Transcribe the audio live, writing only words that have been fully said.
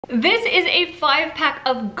This is a 5-pack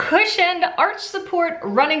of cushioned arch support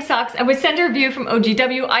running socks and with center view from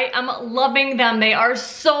OGW. I am loving them. They are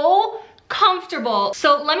so comfortable.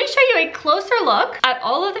 So let me show you a closer look at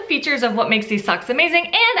all of the features of what makes these socks amazing,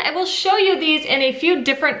 and I will show you these in a few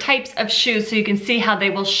different types of shoes so you can see how they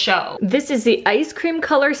will show. This is the ice cream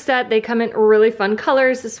color set. They come in really fun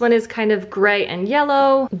colors. This one is kind of gray and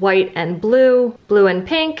yellow, white and blue, blue and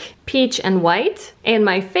pink, peach and white, and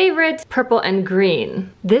my favorite, purple and green.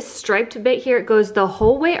 This striped bit here, it goes the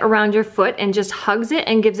whole way around your foot and just hugs it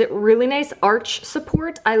and gives it really nice arch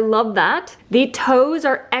support. I love that. The toes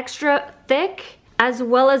are extra thick, as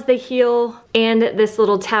well as the heel and this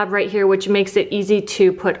little tab right here, which makes it easy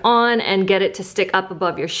to put on and get it to stick up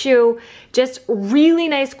above your shoe. Just really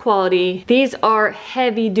nice quality. These are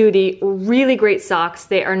heavy duty, really great socks.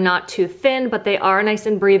 They are not too thin, but they are nice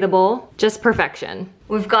and breathable. Just perfection.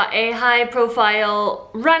 We've got a high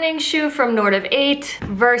profile running shoe from Nord of 8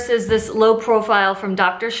 versus this low profile from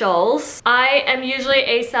Dr. Scholl's. I am usually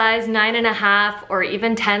a size 9.5 or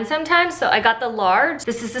even 10 sometimes, so I got the large.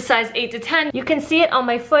 This is the size 8 to 10. You can see it on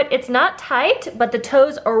my foot. It's not tight, but the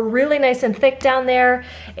toes are really nice and thick down there.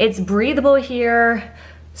 It's breathable here,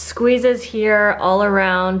 squeezes here all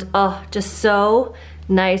around. Oh, just so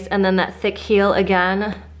nice. And then that thick heel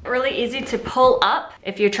again. Really easy to pull up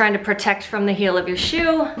if you're trying to protect from the heel of your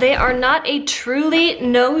shoe. They are not a truly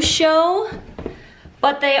no-show,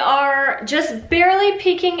 but they are just barely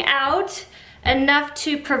peeking out enough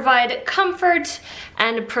to provide comfort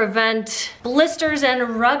and prevent blisters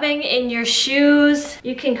and rubbing in your shoes.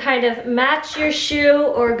 You can kind of match your shoe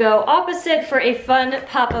or go opposite for a fun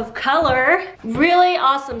pop of color. Really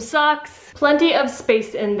awesome socks. Plenty of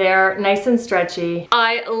space in there, nice and stretchy.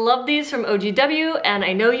 I love these from OGW and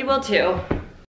I know you will too.